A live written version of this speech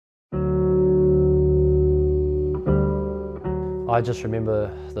I just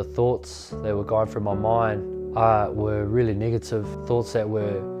remember the thoughts that were going through my mind were really negative thoughts that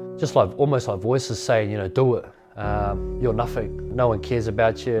were just like almost like voices saying, you know, do it. You're nothing. No one cares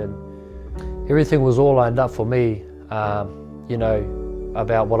about you. And everything was all lined up for me, you know,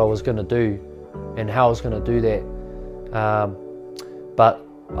 about what I was going to do and how I was going to do that. But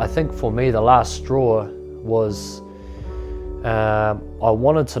I think for me, the last straw was I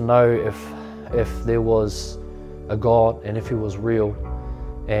wanted to know if there was a God and if he was real.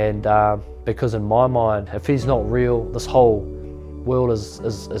 And because in my mind, if he's not real, this whole world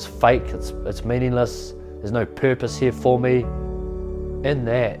is fake, it's meaningless, there's no purpose here for me. In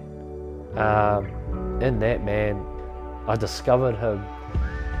that, man, I discovered him.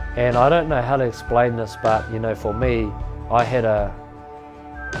 And I don't know how to explain this, but you know, for me,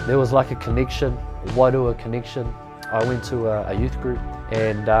 there was like a connection, a Wairua connection. I went to a youth group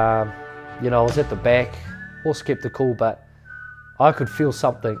and you know, I was at the back, all skeptical, but I could feel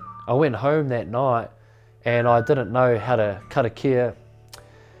something. I went home that night and I didn't know how to karakia,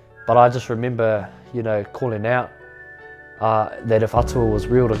 but I just remember, you know, calling out that if Atama was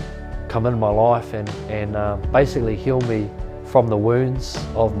real, to come in my life and basically heal me from the wounds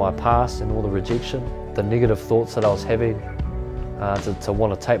of my past and all the rejection, the negative thoughts that I was having to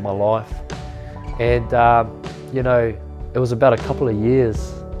want to take my life. And you know, it was about a couple of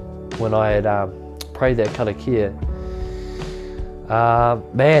years when I had prayed that karakia.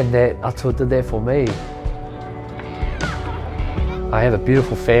 Man, that Atama did that for me. I have a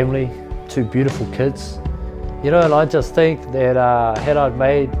beautiful family, 2 beautiful kids. You know, and I just think that had I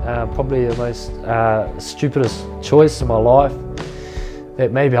made probably the most stupidest choice in my life,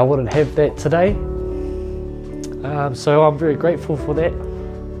 that maybe I wouldn't have that today. So I'm very grateful for that.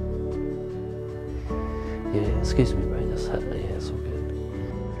 Yeah, excuse me, bro, just hit me, yeah, it's all good.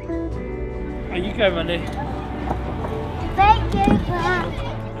 Are you going, Monday? Thank you,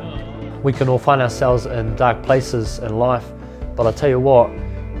 Papa. We can all find ourselves in dark places in life, but I tell you what,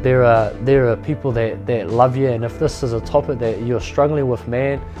 there are people that love you, and if this is a topic that you're struggling with,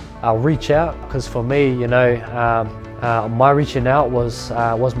 man, reach out. Because for me, you know, my reaching out was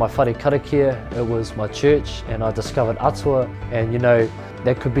my whare karakia, it was my church, and I discovered Atama. And you know,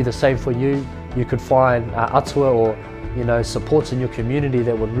 that could be the same for you. You could find Atama or, you know, supports in your community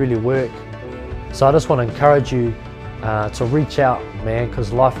that would really work. So I just want to encourage you to reach out, man,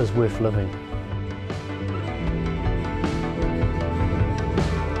 because life is worth living.